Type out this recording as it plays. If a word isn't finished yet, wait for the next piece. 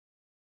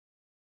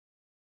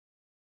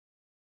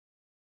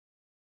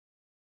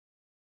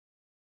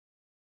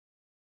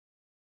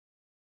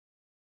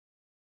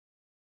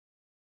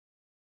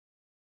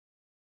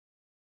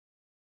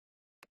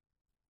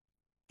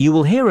You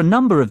will hear a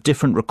number of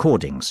different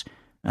recordings,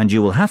 and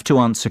you will have to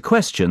answer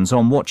questions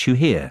on what you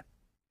hear.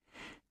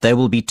 There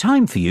will be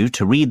time for you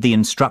to read the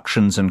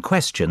instructions and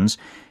questions,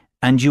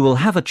 and you will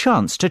have a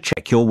chance to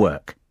check your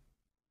work.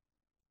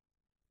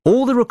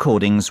 All the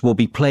recordings will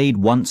be played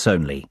once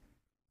only.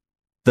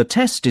 The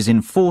test is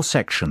in 4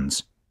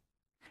 sections.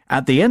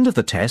 At the end of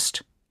the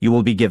test, you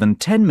will be given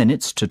 10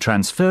 minutes to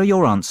transfer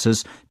your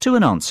answers to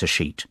an answer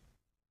sheet.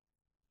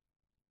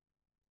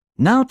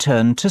 Now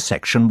turn to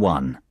Section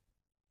 1.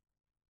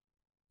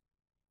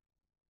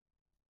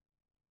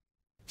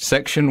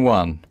 Section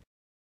 1.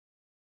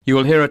 You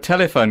will hear a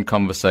telephone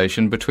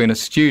conversation between a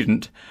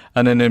student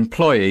and an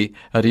employee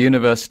at a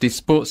university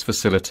sports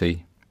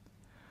facility.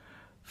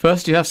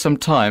 First, you have some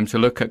time to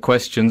look at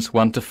questions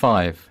 1 to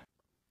 5.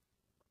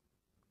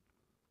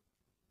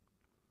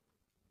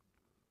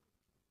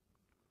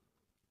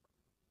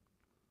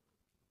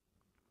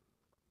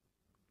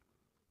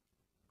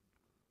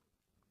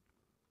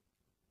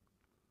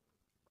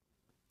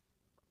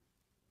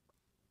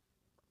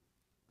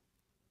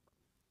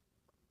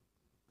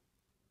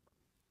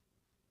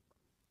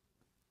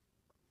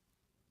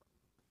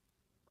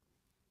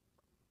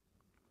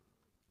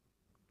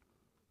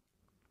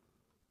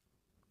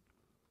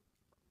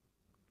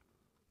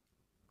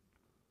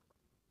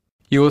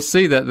 You will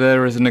see that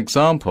there is an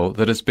example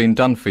that has been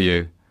done for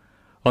you.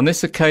 On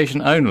this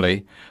occasion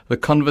only, the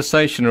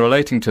conversation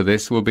relating to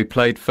this will be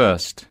played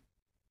first.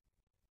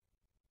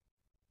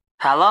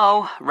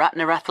 Hello,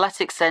 Ratner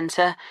Athletics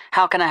Centre.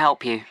 How can I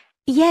help you?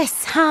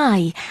 Yes,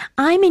 hi.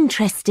 I'm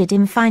interested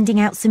in finding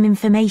out some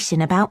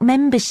information about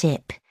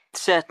membership.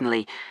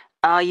 Certainly.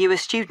 Are you a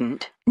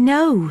student?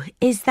 No,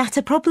 is that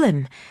a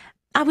problem?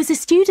 I was a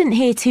student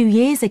here 2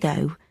 years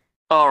ago.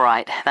 All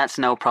right, that's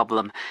no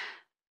problem.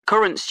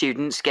 Current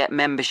students get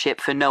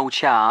membership for no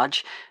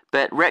charge,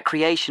 but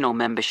recreational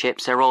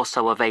memberships are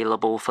also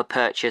available for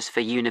purchase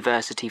for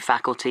university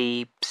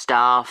faculty,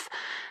 staff,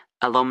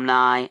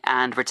 alumni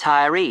and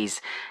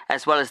retirees,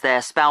 as well as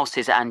their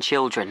spouses and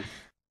children.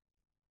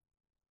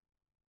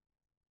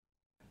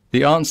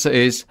 The answer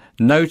is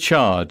no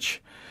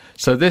charge,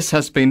 so this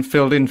has been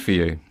filled in for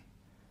you.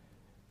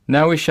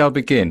 Now we shall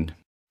begin.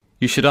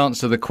 You should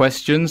answer the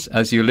questions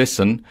as you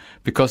listen,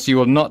 because you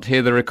will not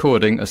hear the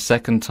recording a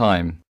second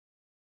time.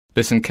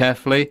 Listen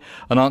carefully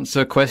and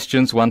answer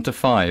questions 1 to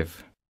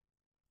 5.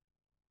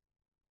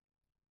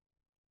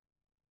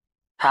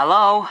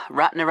 Hello,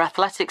 Ratner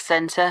Athletics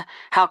Centre.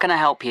 How can I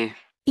help you?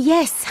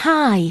 Yes,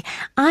 hi.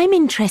 I'm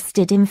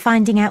interested in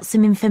finding out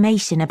some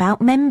information about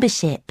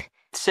membership.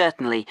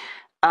 Certainly.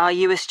 Are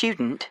you a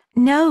student?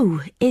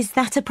 No, is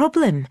that a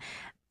problem?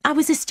 I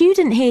was a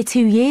student here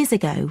 2 years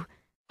ago.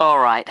 All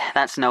right,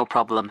 that's no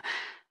problem.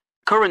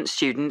 Current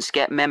students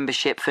get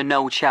membership for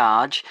no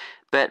charge,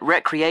 but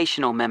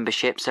recreational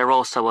memberships are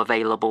also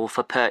available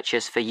for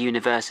purchase for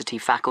university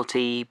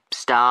faculty,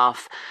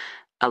 staff,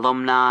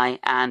 alumni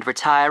and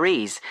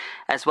retirees,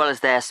 as well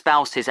as their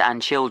spouses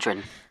and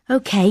children.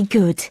 OK,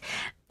 good.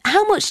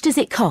 How much does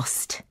it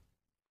cost?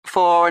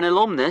 For an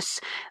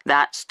alumnus,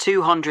 that's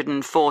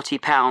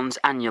 £240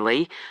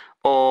 annually,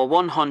 or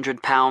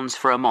 £100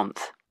 for a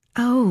month.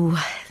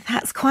 Oh,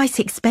 that's quite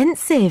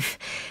expensive.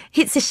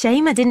 It's a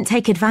shame I didn't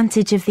take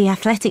advantage of the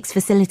athletics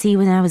facility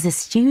when I was a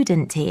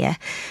student here.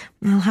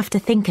 I'll have to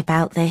think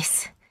about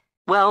this.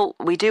 Well,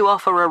 we do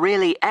offer a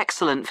really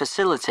excellent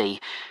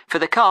facility. For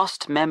the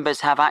cost,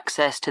 members have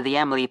access to the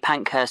Emily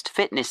Pankhurst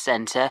Fitness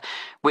Centre,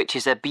 which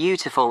is a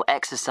beautiful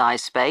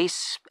exercise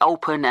space,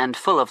 open and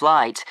full of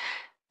light.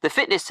 The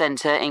fitness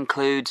centre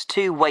includes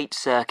 2 weight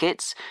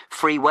circuits,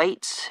 free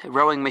weights,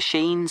 rowing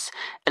machines,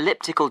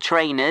 elliptical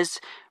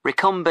trainers,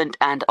 recumbent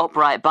and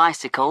upright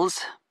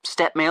bicycles,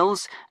 step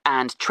mills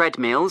and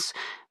treadmills,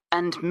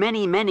 and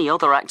many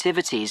other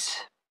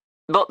activities.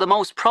 But the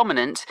most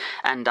prominent,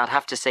 and I'd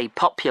have to say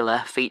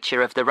popular,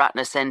 feature of the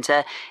Ratner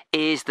Centre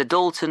is the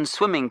Dalton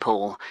swimming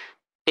pool.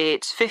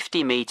 It's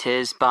 50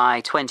 metres by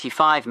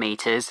 25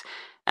 metres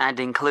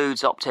and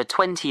includes up to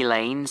 20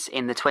 lanes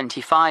in the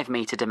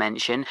 25-metre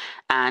dimension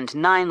and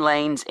 9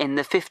 lanes in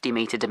the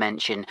 50-metre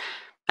dimension,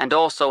 and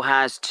also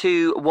has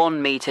 2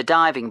 1-metre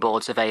diving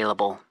boards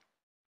available.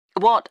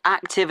 What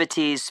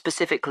activities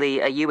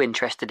specifically are you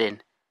interested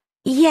in?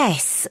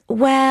 Yes,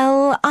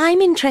 well, I'm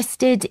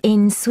interested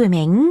in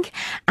swimming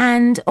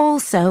and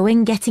also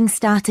in getting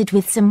started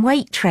with some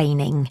weight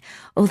training,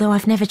 although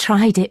I've never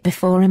tried it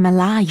before in my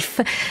life.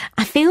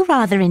 I feel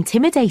rather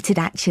intimidated,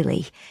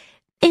 actually.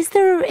 Is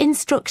there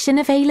instruction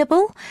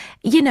available?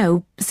 You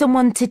know,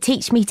 someone to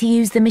teach me to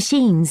use the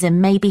machines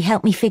and maybe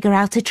help me figure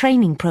out a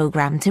training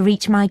programme to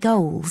reach my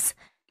goals?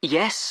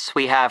 Yes,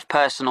 we have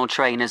personal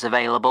trainers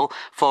available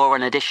for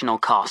an additional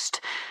cost.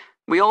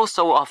 We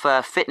also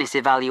offer fitness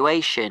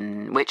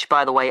evaluation, which,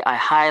 by the way, I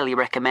highly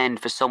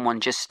recommend for someone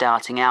just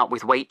starting out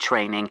with weight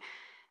training,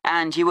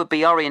 and you would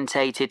be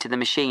orientated to the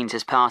machines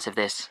as part of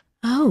this.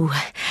 Oh,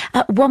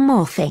 one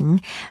more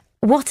thing.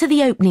 What are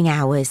the opening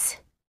hours?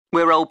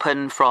 We're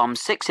open from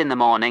 6 in the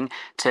morning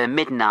to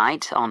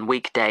midnight on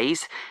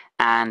weekdays,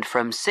 and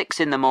from 6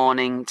 in the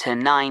morning to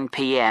 9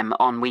 p.m.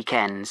 on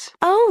weekends.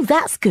 Oh,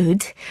 that's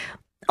good.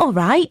 All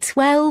right,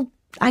 well,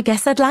 I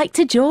guess I'd like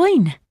to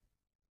join.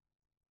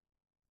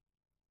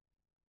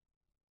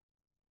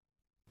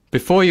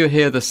 Before you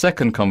hear the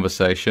second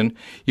conversation,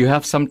 you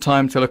have some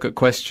time to look at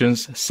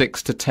questions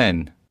 6 to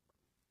 10.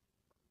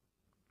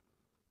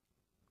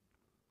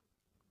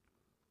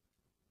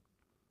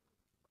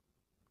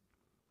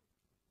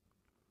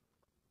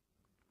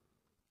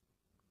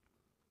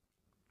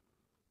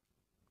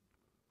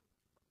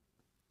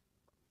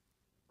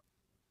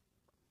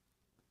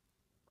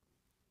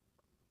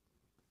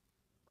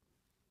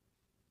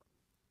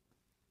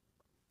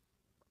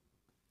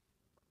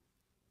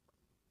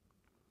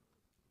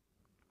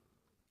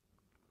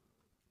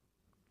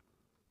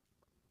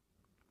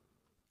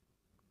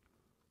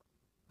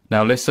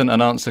 Now listen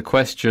and answer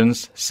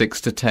questions 6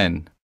 to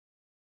 10.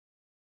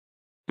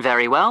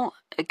 Very well.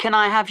 Can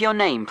I have your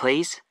name,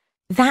 please?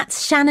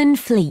 That's Shannon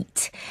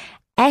Fleet.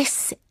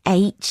 SHANNON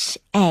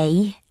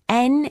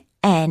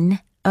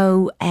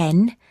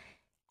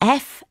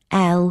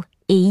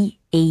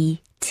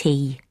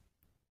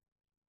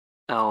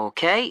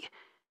OK.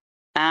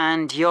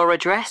 And your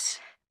address?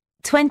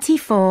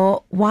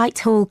 24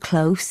 Whitehall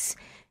Close,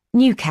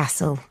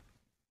 Newcastle.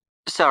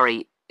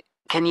 Sorry,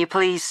 can you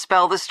please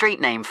spell the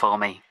street name for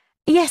me?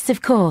 Yes,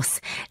 of course.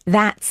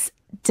 That's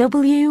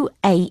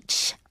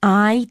WHITEHALLCLOSE.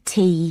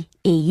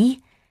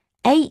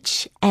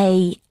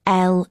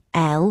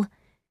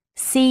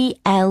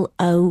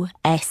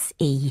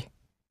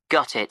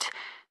 Got it.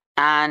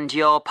 And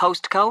your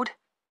postcode?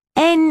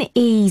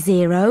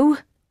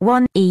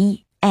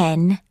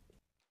 NE01EN.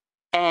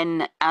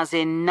 N as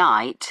in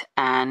night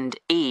and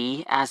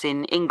E as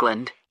in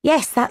England?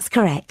 Yes, that's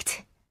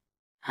correct.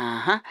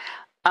 Uh-huh.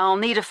 I'll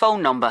need a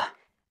phone number.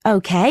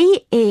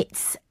 OK,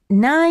 it's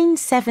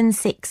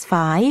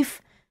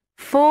 9765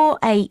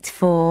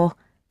 484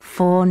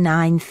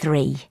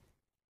 493.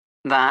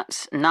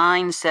 That's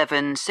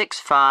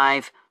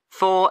 9765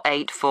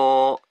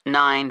 484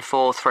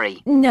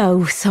 943.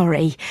 No,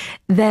 sorry.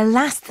 The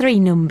last three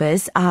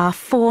numbers are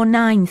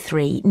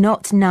 493,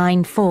 not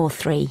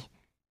 943.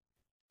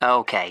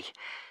 OK.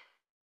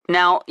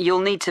 Now, you'll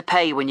need to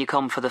pay when you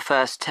come for the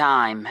first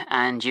time,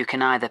 and you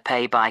can either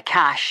pay by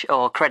cash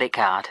or credit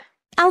card.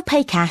 I'll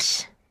pay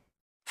cash.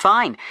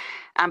 Fine.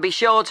 And be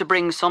sure to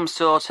bring some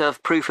sort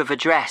of proof of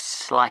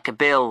address, like a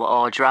bill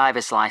or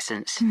driver's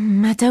licence.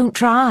 I don't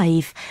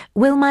drive.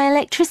 Will my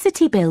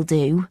electricity bill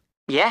do?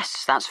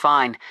 Yes, that's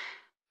fine.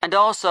 And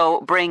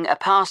also bring a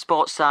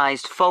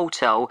passport-sized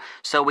photo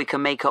so we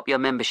can make up your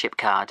membership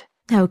card.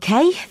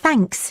 OK,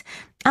 thanks.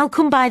 I'll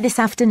come by this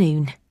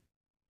afternoon.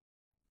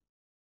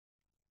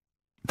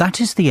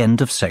 That is the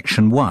end of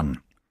section 1.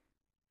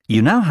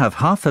 You now have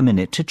half a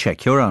minute to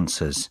check your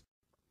answers.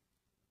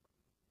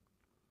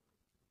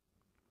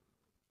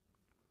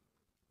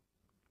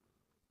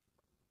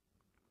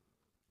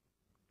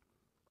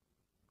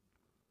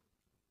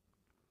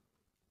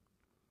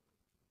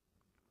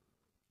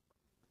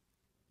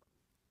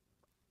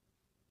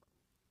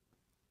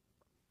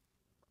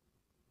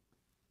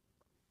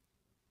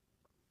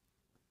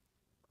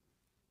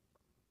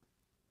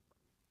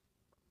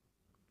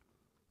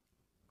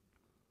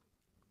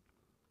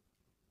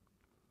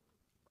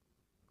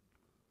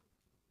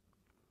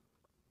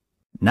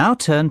 Now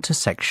turn to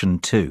section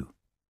 2.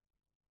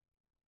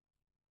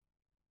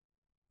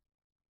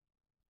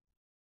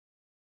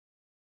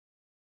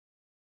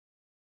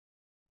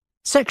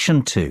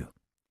 Section 2.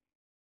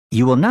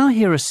 You will now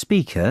hear a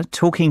speaker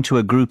talking to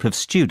a group of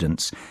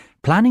students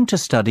planning to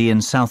study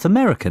in South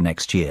America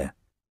next year.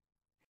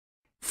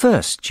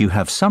 First, you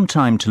have some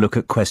time to look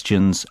at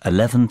questions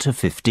 11 to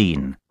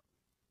 15.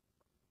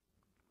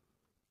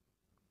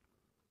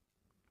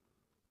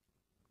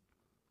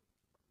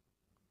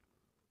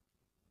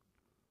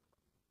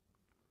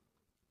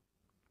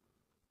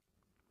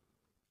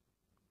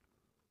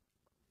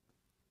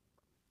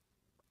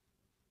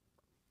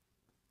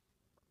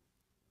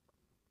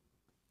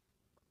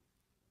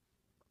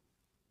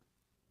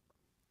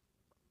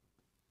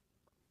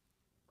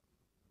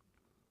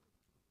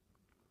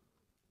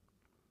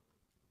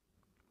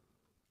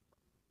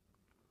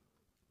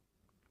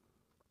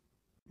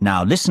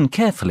 Now listen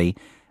carefully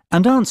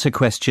and answer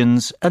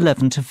questions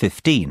 11 to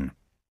 15.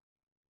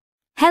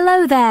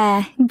 Hello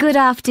there. Good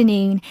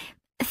afternoon.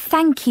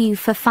 Thank you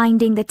for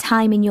finding the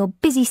time in your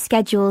busy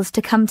schedules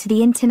to come to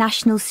the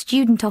International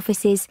Student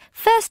Office's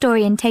first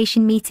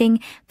orientation meeting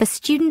for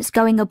students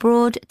going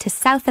abroad to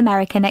South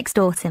America next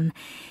autumn.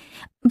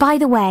 By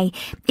the way,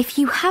 if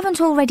you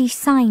haven't already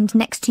signed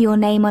next to your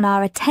name on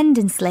our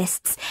attendance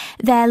lists,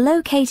 they're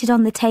located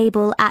on the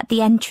table at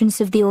the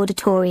entrance of the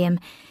auditorium.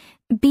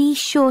 Be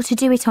sure to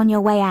do it on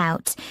your way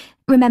out.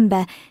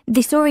 Remember,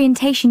 this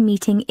orientation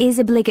meeting is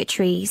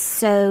obligatory,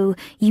 so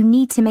you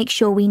need to make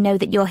sure we know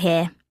that you're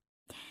here.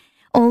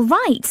 All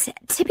right,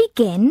 to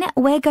begin,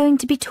 we're going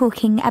to be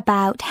talking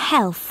about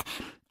health,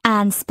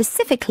 and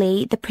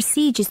specifically the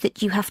procedures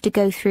that you have to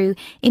go through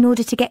in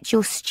order to get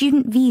your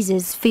student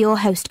visas for your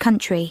host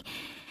country.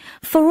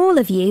 For all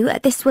of you,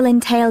 this will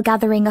entail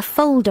gathering a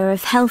folder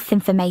of health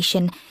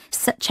information,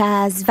 such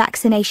as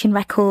vaccination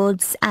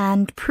records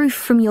and proof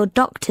from your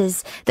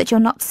doctors that you're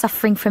not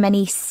suffering from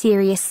any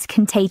serious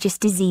contagious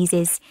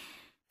diseases.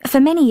 For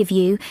many of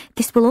you,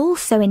 this will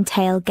also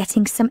entail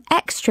getting some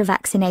extra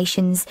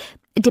vaccinations,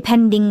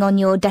 depending on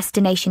your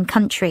destination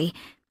country.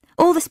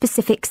 All the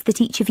specifics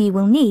that each of you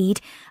will need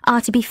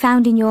are to be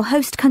found in your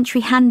host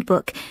country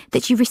handbook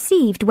that you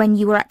received when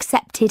you were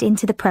accepted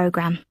into the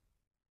programme.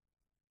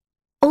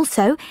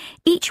 Also,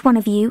 each one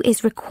of you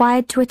is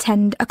required to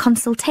attend a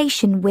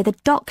consultation with a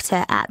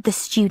doctor at the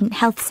Student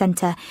Health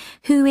Centre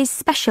who is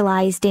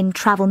specialised in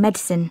travel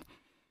medicine.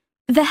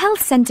 The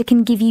health centre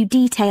can give you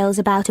details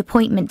about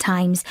appointment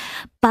times,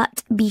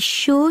 but be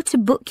sure to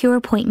book your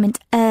appointment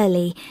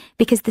early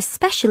because the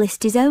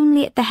specialist is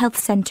only at the health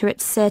centre at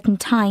certain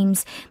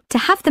times. To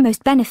have the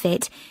most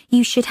benefit,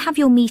 you should have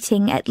your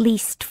meeting at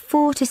least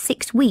 4 to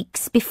 6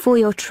 weeks before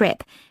your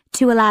trip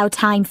to allow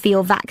time for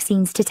your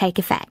vaccines to take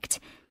effect.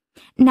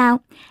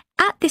 Now,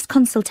 at this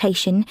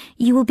consultation,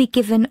 you will be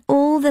given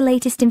all the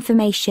latest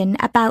information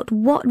about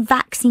what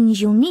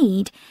vaccines you'll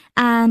need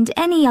and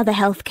any other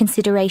health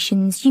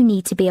considerations you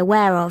need to be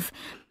aware of.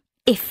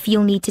 If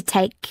you'll need to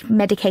take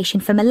medication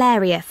for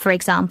malaria, for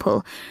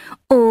example,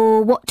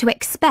 or what to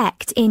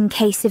expect in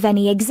case of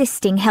any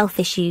existing health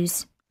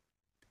issues.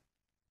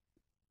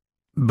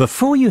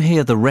 Before you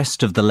hear the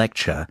rest of the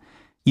lecture,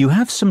 you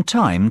have some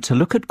time to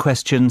look at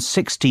questions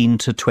 16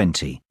 to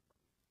 20.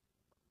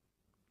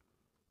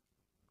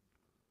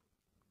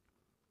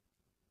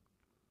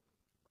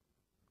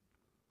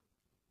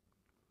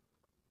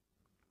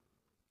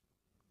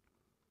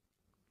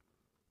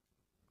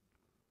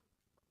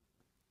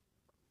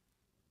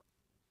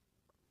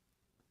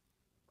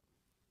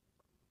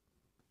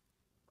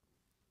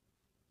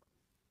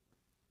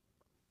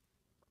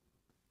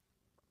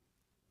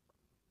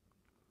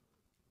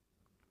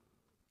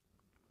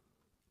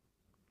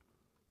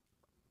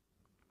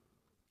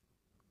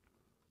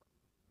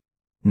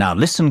 Now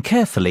listen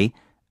carefully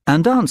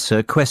and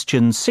answer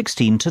questions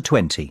 16 to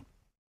 20.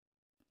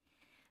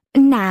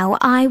 Now,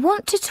 I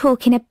want to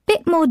talk in a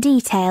bit more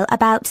detail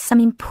about some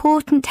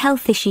important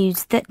health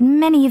issues that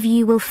many of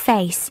you will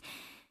face.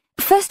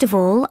 First of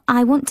all,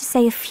 I want to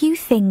say a few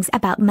things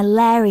about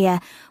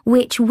malaria,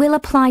 which will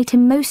apply to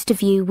most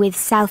of you with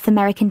South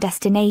American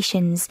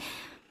destinations.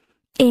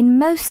 In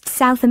most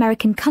South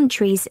American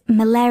countries,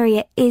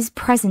 malaria is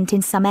present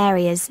in some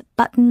areas,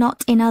 but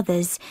not in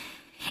others.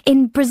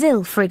 In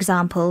Brazil, for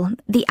example,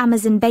 the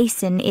Amazon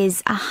basin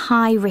is a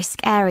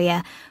high-risk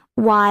area,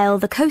 while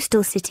the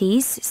coastal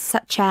cities,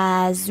 such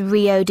as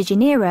Rio de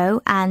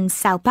Janeiro and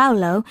São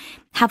Paulo,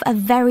 have a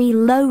very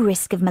low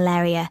risk of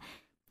malaria.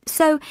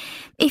 So,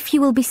 if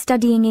you will be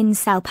studying in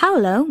São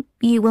Paulo,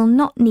 you will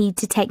not need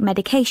to take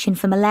medication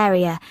for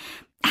malaria.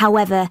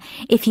 However,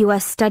 if you are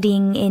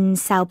studying in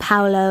São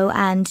Paulo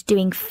and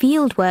doing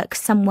fieldwork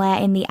somewhere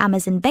in the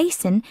Amazon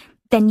basin,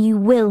 then you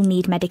will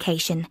need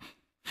medication.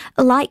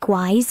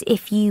 Likewise,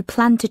 if you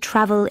plan to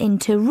travel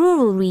into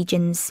rural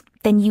regions,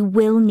 then you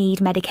will need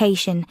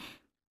medication.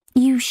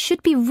 You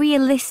should be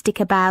realistic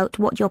about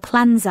what your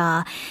plans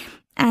are,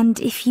 and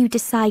if you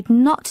decide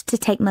not to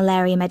take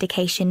malaria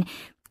medication,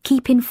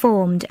 keep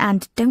informed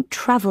and don't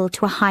travel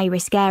to a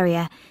high-risk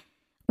area.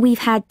 We've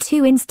had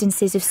 2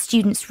 instances of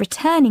students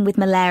returning with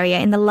malaria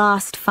in the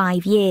last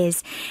 5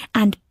 years,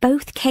 and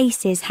both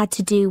cases had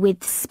to do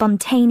with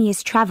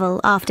spontaneous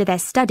travel after their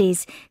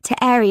studies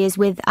to areas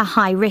with a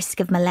high risk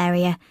of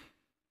malaria.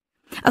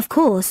 Of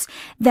course,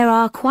 there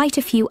are quite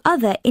a few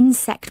other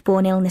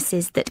insect-borne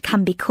illnesses that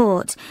can be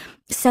caught,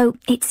 so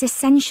it's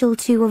essential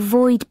to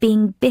avoid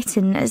being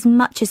bitten as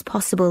much as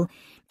possible,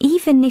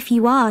 even if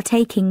you are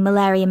taking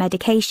malaria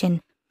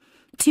medication.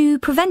 To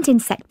prevent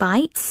insect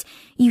bites,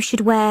 you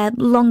should wear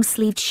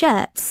long-sleeved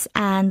shirts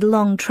and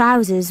long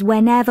trousers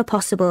whenever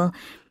possible,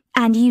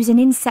 and use an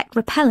insect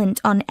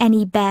repellent on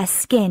any bare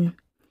skin.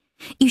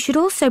 You should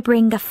also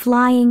bring a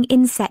flying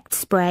insect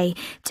spray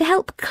to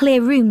help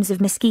clear rooms of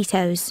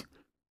mosquitoes.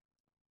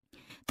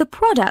 The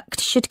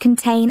product should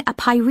contain a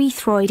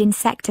pyrethroid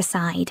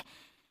insecticide.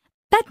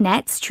 Bed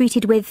nets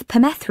treated with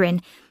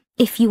permethrin,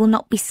 if you will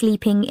not be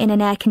sleeping in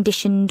an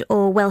air-conditioned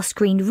or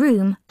well-screened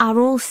room, are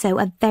also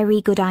a very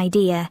good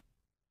idea.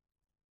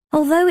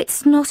 Although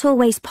it's not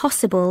always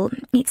possible,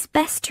 it's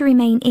best to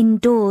remain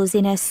indoors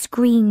in a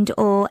screened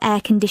or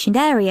air-conditioned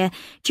area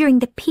during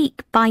the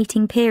peak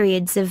biting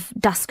periods of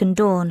dusk and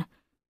dawn.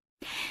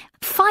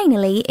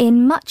 Finally,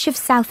 in much of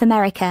South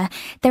America,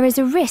 there is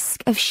a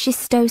risk of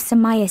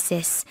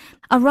schistosomiasis,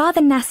 a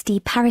rather nasty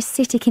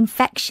parasitic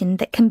infection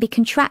that can be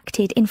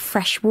contracted in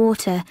fresh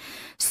water.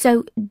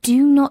 So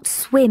do not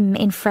swim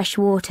in fresh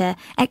water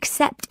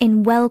except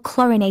in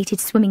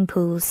well-chlorinated swimming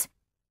pools.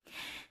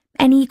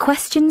 Any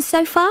questions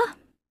so far?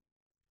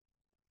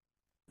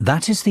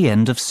 That is the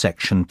end of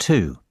section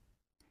 2.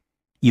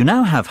 You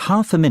now have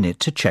half a minute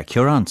to check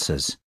your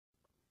answers.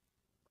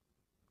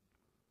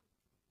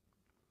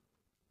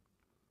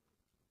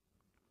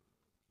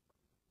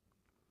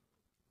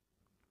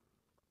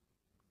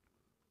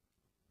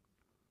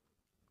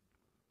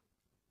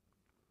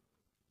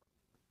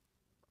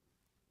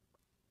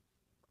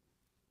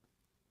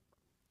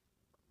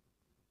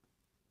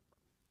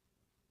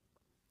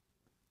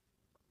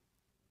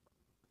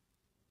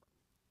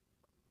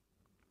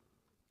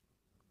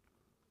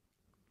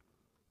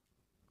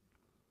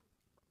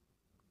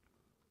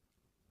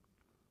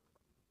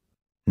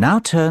 Now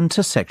turn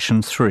to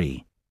Section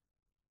 3.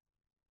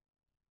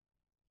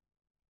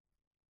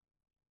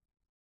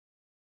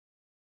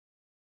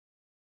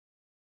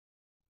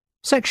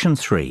 Section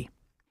 3.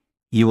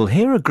 You will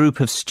hear a group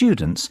of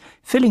students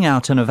filling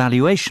out an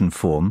evaluation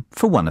form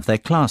for one of their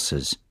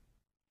classes.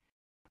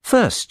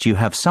 First, you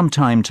have some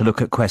time to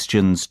look at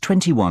questions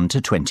 21 to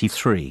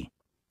 23.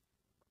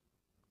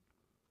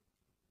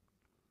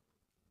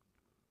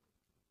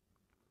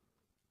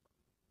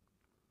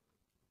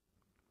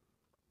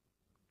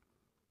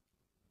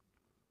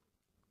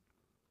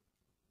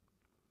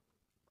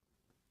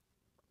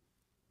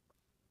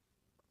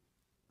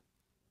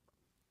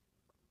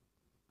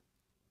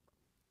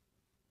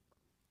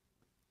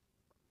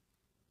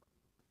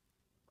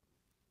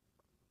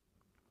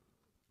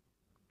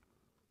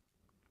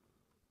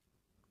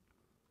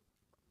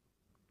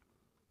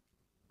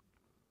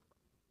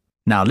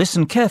 Now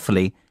listen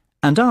carefully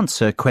and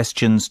answer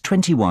questions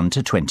 21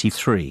 to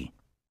 23.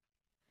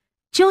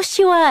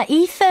 Joshua,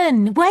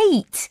 Ethan,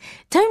 wait!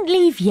 Don't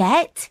leave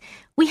yet.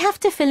 We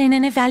have to fill in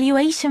an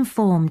evaluation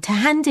form to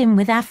hand in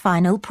with our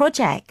final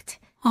project.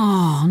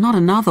 Oh, not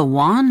another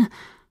one.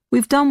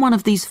 We've done one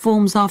of these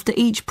forms after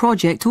each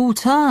project all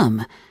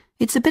term.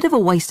 It's a bit of a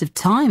waste of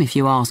time if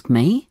you ask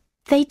me.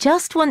 They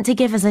just want to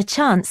give us a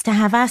chance to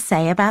have our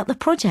say about the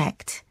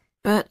project.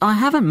 But I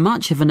haven't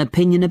much of an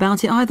opinion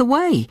about it either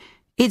way.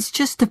 It's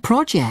just a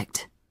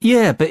project.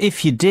 Yeah, but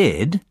if you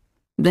did...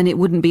 Then it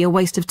wouldn't be a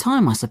waste of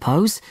time, I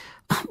suppose.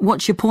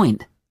 What's your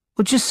point?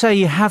 Well, just say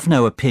you have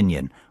no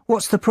opinion.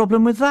 What's the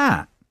problem with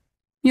that?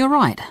 You're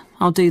right,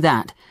 I'll do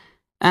that.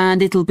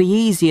 And it'll be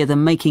easier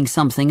than making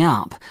something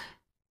up.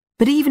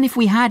 But even if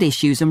we had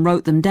issues and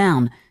wrote them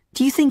down,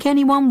 do you think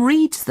anyone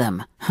reads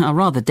them? I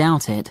rather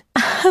doubt it.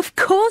 Of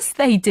course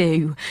they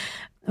do.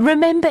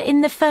 Remember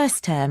in the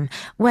first term,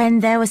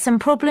 when there were some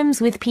problems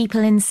with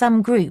people in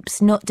some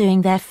groups not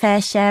doing their fair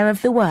share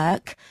of the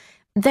work?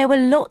 There were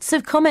lots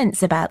of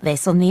comments about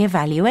this on the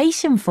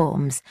evaluation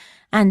forms,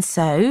 and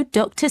so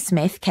Dr.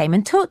 Smith came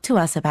and talked to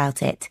us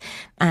about it,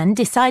 and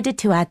decided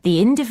to add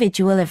the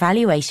individual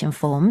evaluation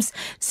forms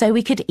so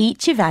we could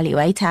each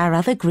evaluate our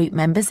other group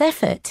members'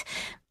 effort.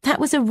 That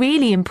was a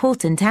really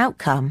important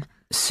outcome.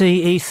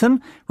 See,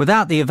 Ethan,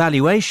 without the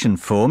evaluation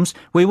forms,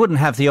 we wouldn't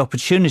have the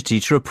opportunity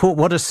to report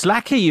what a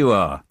slacker you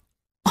are.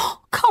 Oh,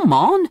 come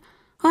on.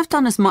 I've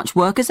done as much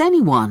work as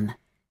anyone.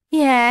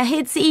 Yeah,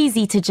 it's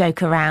easy to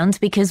joke around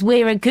because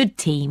we're a good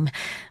team.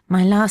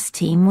 My last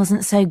team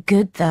wasn't so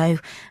good, though,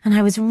 and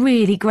I was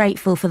really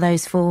grateful for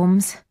those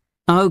forms.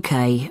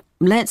 OK,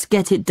 let's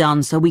get it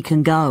done so we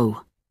can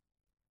go.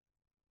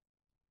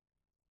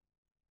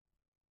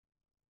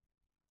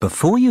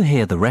 Before you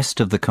hear the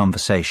rest of the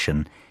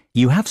conversation,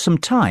 you have some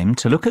time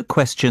to look at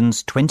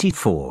questions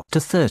 24 to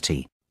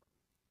 30.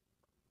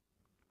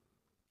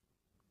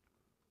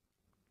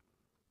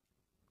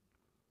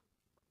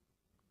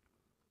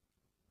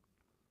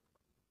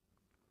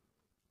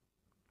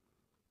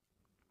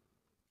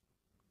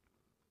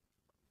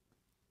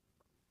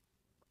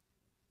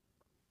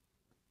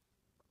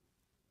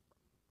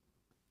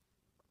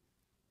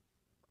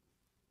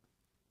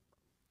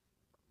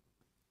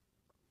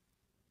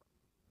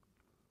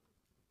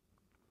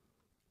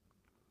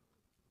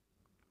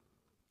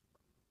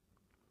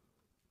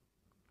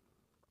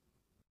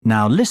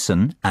 Now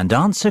listen and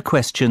answer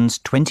questions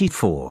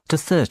 24 to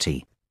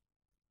 30.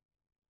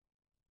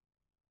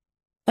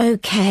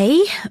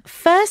 OK,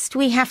 first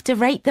we have to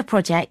rate the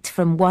project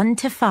from 1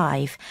 to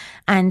 5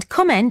 and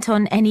comment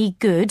on any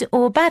good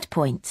or bad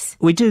points.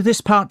 We do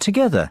this part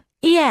together.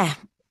 Yeah.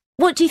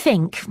 What do you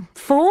think?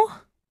 4?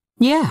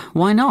 Yeah,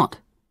 why not?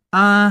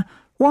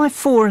 Why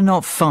 4 and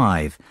not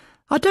 5?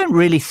 I don't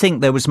really think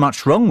there was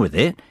much wrong with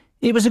it.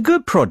 It was a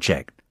good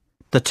project.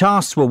 The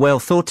tasks were well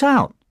thought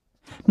out.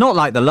 Not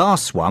like the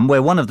last one,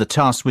 where one of the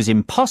tasks was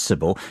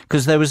impossible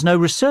because there was no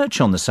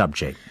research on the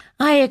subject.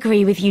 I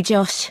agree with you,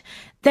 Josh.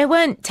 There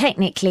weren't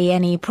technically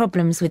any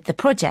problems with the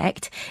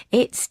project.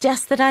 It's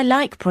just that I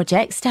like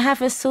projects to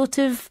have a sort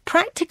of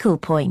practical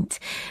point.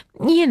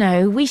 You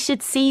know, we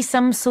should see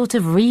some sort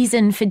of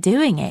reason for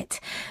doing it,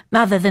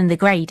 other than the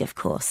grade, of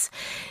course.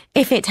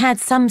 If it had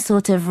some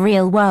sort of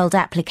real-world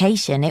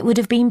application, it would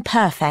have been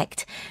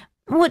perfect.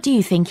 What do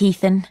you think,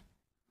 Ethan?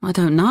 I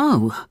don't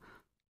know.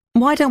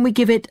 Why don't we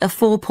give it a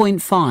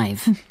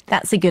 4.5?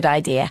 That's a good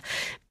idea.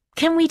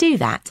 Can we do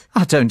that?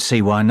 I don't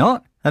see why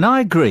not, and I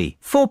agree.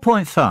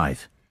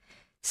 4.5.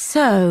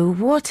 So,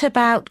 what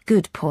about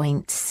good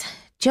points?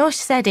 Josh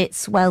said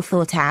it's well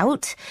thought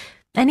out.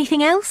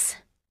 Anything else?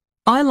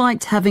 I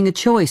liked having a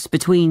choice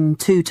between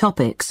 2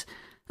 topics.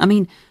 I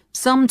mean,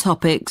 some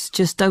topics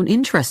just don't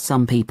interest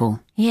some people.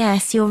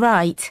 Yes, you're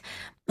right.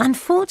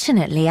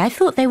 Unfortunately, I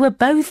thought they were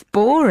both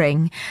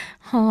boring.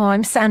 Oh,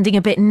 I'm sounding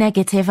a bit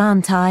negative,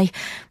 aren't I?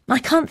 I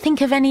can't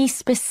think of any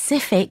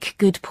specific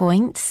good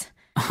points.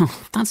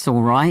 Oh, that's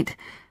all right.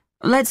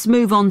 Let's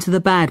move on to the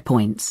bad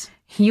points.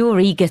 You're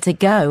eager to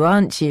go,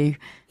 aren't you?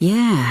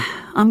 Yeah,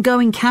 I'm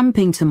going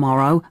camping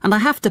tomorrow and I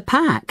have to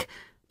pack.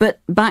 But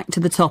back to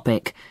the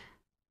topic.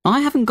 I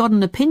haven't got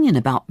an opinion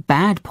about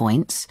bad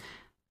points.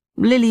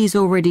 Lily's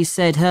already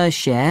said her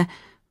share.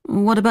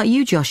 What about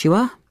you,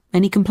 Joshua?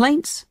 Any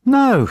complaints?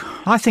 No,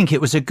 I think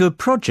it was a good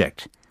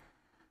project.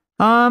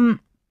 Well,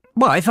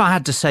 if I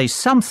had to say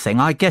something,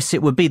 I guess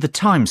it would be the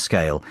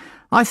timescale.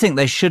 I think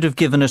they should have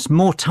given us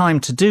more time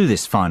to do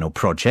this final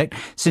project,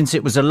 since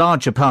it was a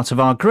larger part of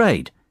our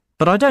grade.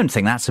 But I don't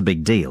think that's a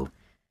big deal.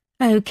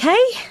 OK,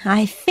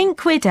 I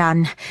think we're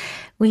done.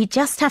 We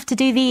just have to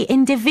do the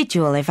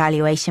individual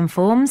evaluation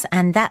forms,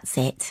 and that's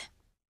it.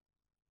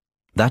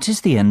 That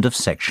is the end of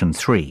section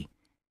 3.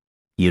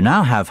 You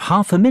now have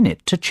half a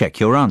minute to check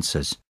your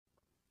answers.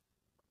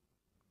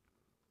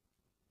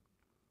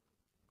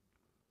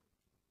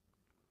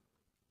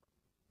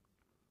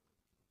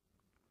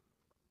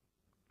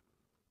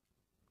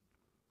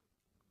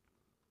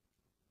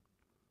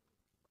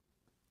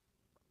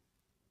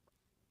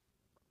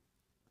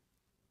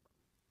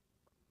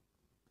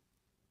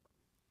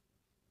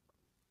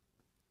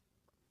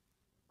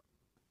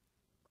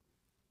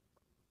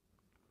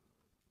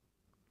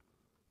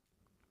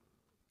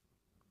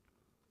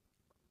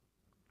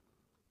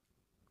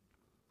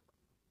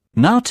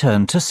 Now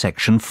turn to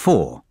section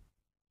 4.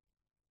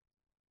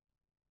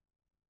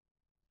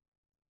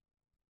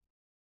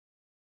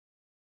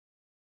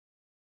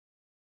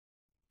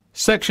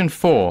 Section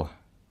 4.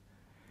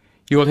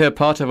 You will hear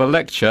part of a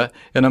lecture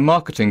in a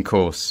marketing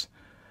course.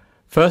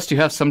 First, you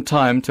have some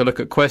time to look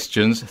at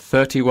questions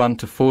 31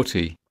 to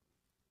 40.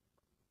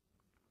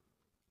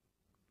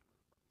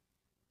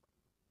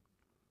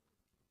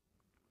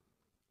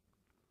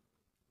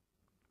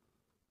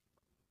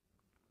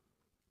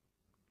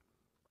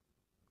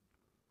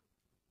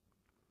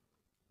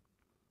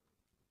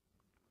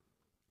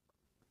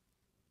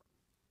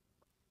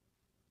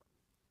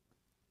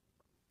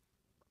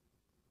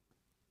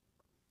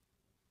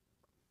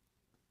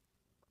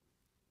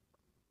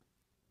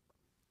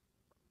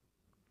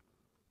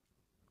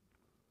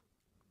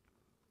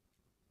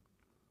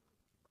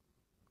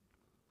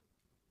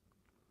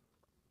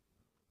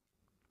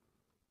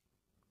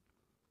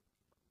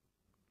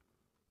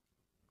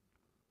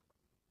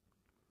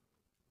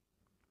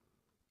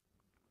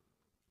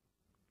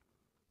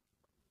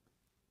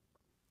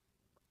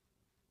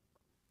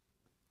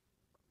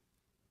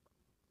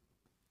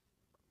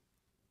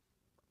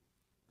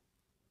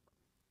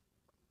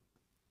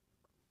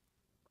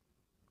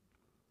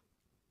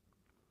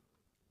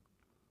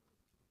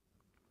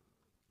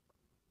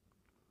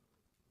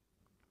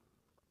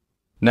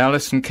 Now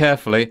listen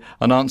carefully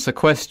and answer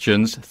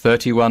questions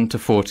 31 to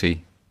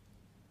 40.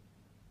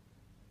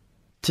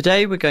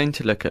 Today we're going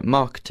to look at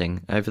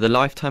marketing over the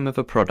lifetime of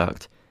a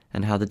product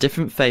and how the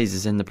different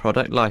phases in the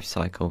product life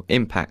cycle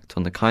impact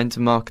on the kinds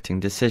of marketing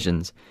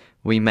decisions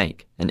we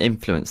make and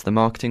influence the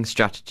marketing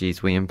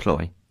strategies we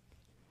employ.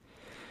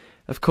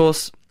 Of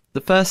course,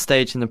 the first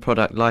stage in the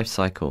product life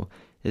cycle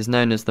is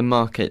known as the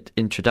market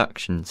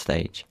introduction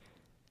stage.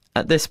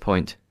 At this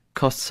point,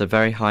 costs are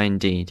very high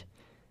indeed,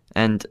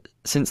 and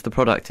since the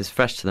product is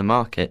fresh to the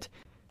market,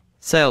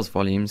 sales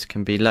volumes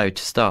can be low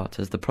to start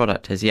as the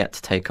product has yet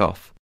to take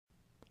off.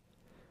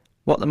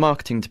 What the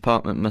marketing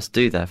department must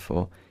do,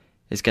 therefore,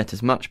 is get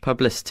as much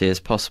publicity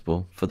as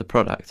possible for the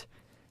product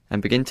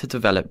and begin to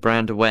develop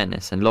brand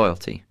awareness and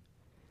loyalty.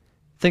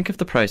 Think of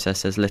the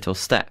process as little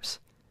steps.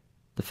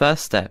 The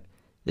first step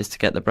is to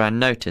get the brand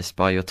noticed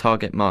by your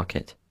target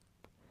market.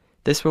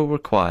 This will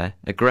require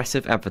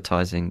aggressive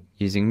advertising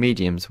using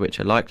mediums which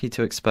are likely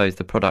to expose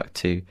the product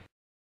to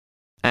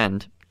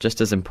and,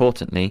 just as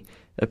importantly,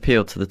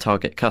 appeal to the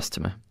target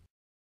customer.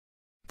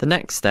 The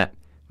next step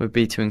would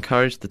be to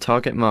encourage the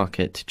target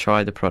market to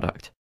try the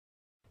product.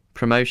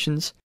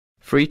 Promotions,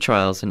 free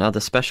trials and other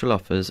special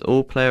offers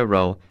all play a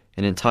role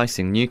in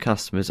enticing new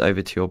customers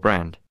over to your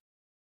brand.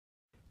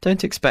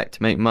 Don't expect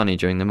to make money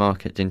during the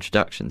market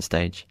introduction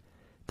stage.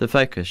 The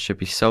focus should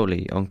be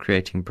solely on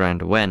creating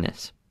brand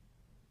awareness.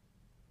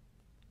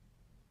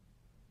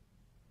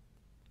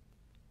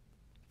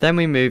 Then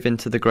we move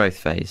into the growth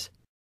phase.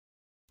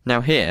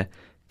 Now here,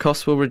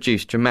 costs will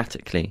reduce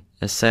dramatically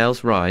as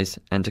sales rise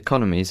and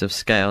economies of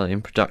scale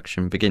in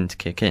production begin to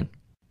kick in.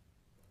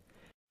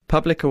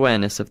 Public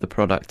awareness of the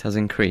product has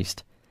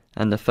increased,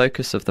 and the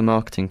focus of the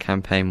marketing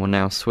campaign will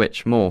now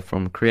switch more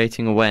from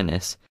creating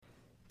awareness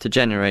to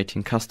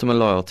generating customer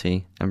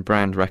loyalty and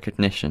brand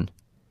recognition.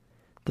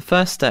 The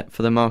first step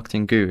for the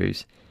marketing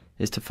gurus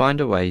is to find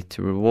a way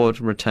to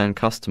reward return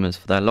customers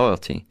for their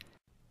loyalty.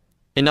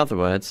 In other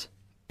words,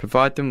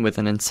 provide them with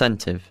an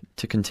incentive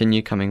to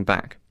continue coming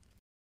back.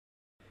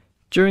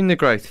 During the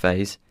growth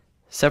phase,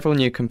 several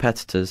new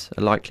competitors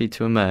are likely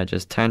to emerge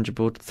as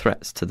tangible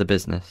threats to the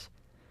business.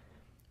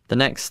 The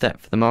next step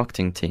for the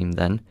marketing team,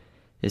 then,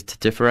 is to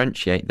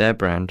differentiate their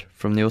brand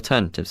from the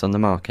alternatives on the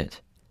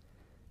market.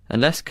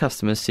 Unless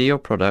customers see your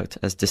product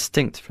as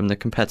distinct from the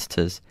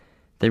competitors,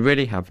 they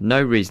really have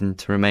no reason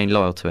to remain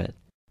loyal to it.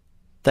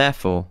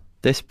 Therefore,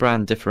 this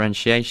brand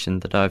differentiation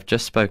that I have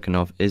just spoken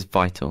of is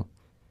vital.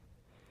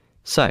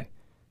 So,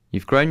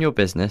 you've grown your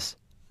business.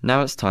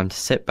 Now it's time to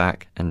sit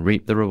back and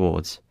reap the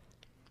rewards.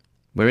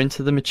 We're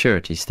into the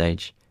maturity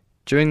stage.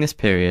 During this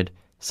period,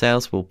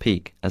 sales will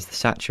peak as the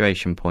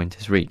saturation point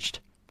is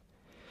reached.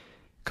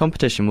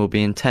 Competition will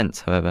be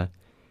intense, however.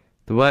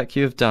 The work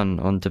you have done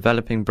on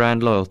developing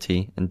brand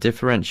loyalty and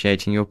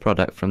differentiating your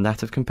product from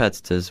that of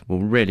competitors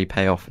will really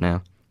pay off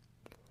now.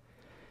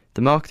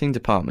 The marketing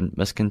department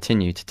must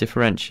continue to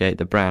differentiate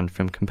the brand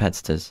from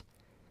competitors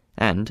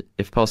and,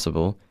 if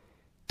possible,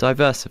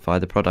 diversify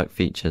the product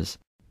features.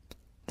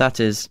 That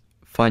is,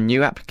 find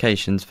new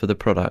applications for the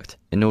product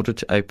in order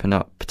to open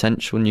up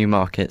potential new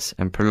markets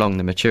and prolong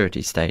the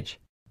maturity stage.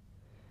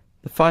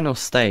 The final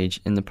stage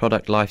in the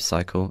product life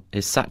cycle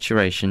is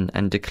saturation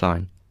and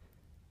decline.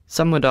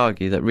 Some would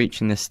argue that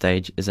reaching this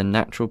stage is a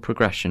natural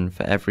progression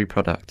for every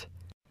product.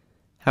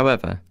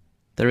 However,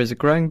 there is a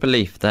growing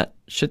belief that,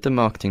 should the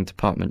marketing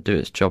department do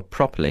its job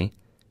properly,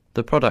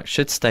 the product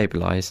should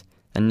stabilise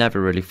and never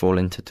really fall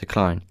into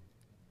decline.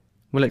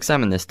 We'll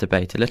examine this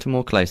debate a little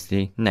more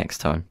closely next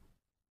time.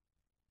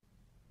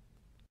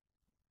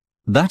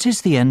 That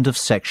is the end of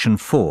section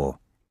 4.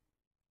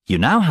 You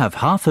now have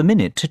half a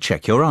minute to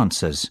check your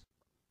answers.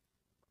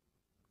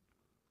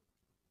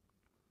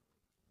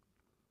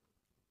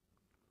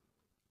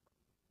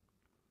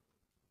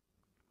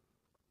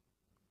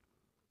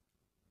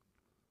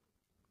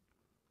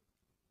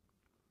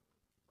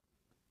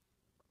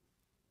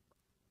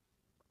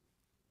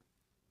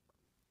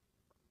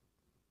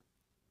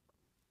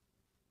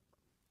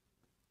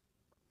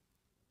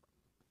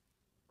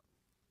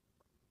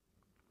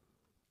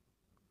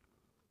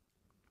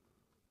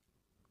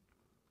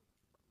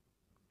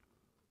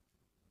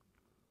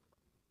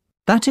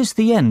 That is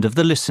the end of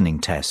the listening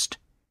test.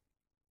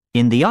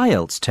 In the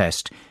IELTS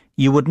test,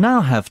 you would now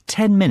have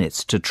 10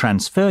 minutes to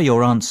transfer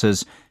your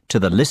answers to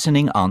the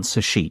listening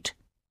answer sheet.